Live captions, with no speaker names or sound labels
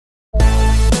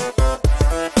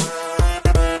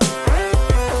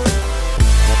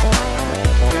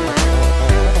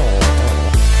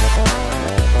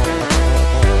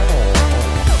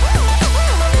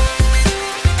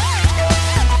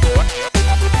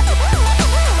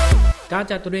การ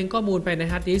จัดเรียงข้อมูลภายใน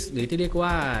ฮาร์ดดิสก์หรือที่เรียกว่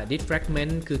า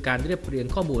Defragment คือการเรียบเรียง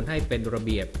ข้อมูลให้เป็นระเ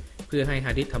บียบเพื่อให้ฮ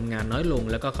าร์ดดิสก์ทำงานน้อยลง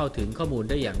แล้วก็เข้าถึงข้อมูล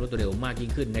ได้อย่างรวดเร็วมากยิ่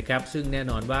งขึ้นนะครับซึ่งแน่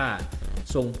นอนว่า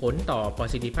ส่งผลต่อประ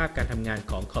สิทธิภาพการทำงาน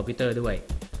ของคอมพิวเตอร์ด้วย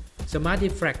Smart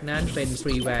Defrag นั้นเป็นฟ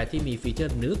รีแวร์ที่มีฟีเจอ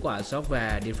ร์เหนือกว่าซอฟต์แว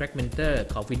ร์ Defragmenter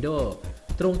ของ Windows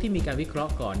ตรงที่มีการวิเคราะ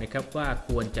ห์ก่อนนะครับว่าค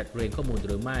วรจัดเรียงข้อมูลห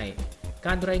รือไม่ก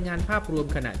ารรายงานภาพรวม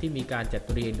ขณะที่มีการจัด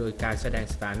เรียงโดยการแสดง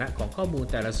สถานะของข้อมูล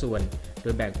แต่ละส่วนโด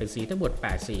ยแบ่งเป็นสีทั้งหมด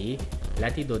8สีและ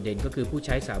ที่โดดเด่นก็คือผู้ใ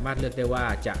ช้สามารถเลือกได้ว่า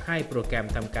จะให้โปรแกรม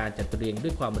ทำการจัดเรียงด้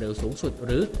วยความเร็วสูงสุดห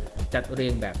รือจัดเรี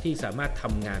ยงแบบที่สามารถท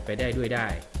ำงานไปได้ด้วยได้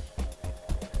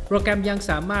โปรแกรมยัง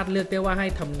สามารถเลือกได้ว่าให้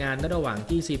ทำงานในระหว่าง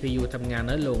ที่ CPU ทำงาน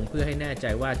น้อยลงเพื่อให้แน่ใจ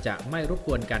ว่าจะไม่รบก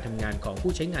วนการทำงานของ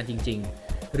ผู้ใช้งานจริงๆ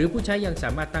หรือผู้ใช้ยังส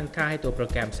ามารถตั้งค่าให้ตัวโปร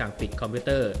แกรมสั่งปิดคอมพิวเ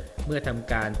ตอร์เมื่อท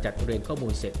ำการจัดเรียงข้อมู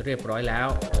ลเสร็จเรียบร้อยแล้ว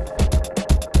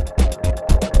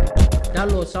ดาวน์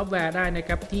โหลดซอฟต์แวร์ได้นะค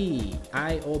รับที่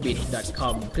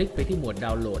iobit.com คลิกไปที่หมวดด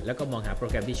าวน์โหลดแล้วก็มองหาโปร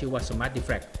แกรมที่ชื่อว่า Smart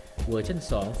Defrag เวอร์ชัน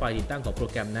 2 ไฟล์ติดตั้งของโปร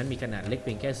แกรมนั้นมีขนาดเล็กเ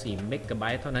พียงแค่4 เมกะไบ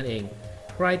ต์เท่านั้นเอง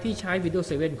ใครที่ใช้ Windows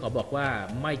 7 ขอบอกว่า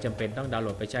ไม่จำเป็นต้องดาวน์โหล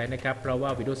ดไปใช้นะครับเพราะว่า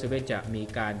Windows 7 จะมี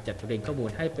การจัดเรียงข้อมูล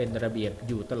ให้เป็นระเบียบ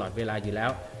อยู่ตลอดเวลาอยู่แล้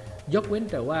วยกเว้น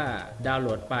แต่ว่าดาวน์โหล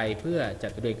ดไปเพื่อจั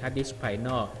ดเรียงฮาร์ดดิสก์ภายน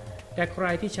อกแต่ใคร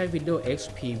ที่ใช้ Windows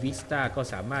XP Vista ก็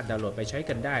สามารถดาวน์โหลดไปใช้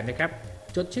กันได้นะครับ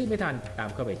จดชื่อไม่ทันตาม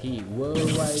เข้าไปที่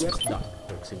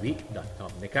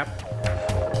www.6cv.com นะครับ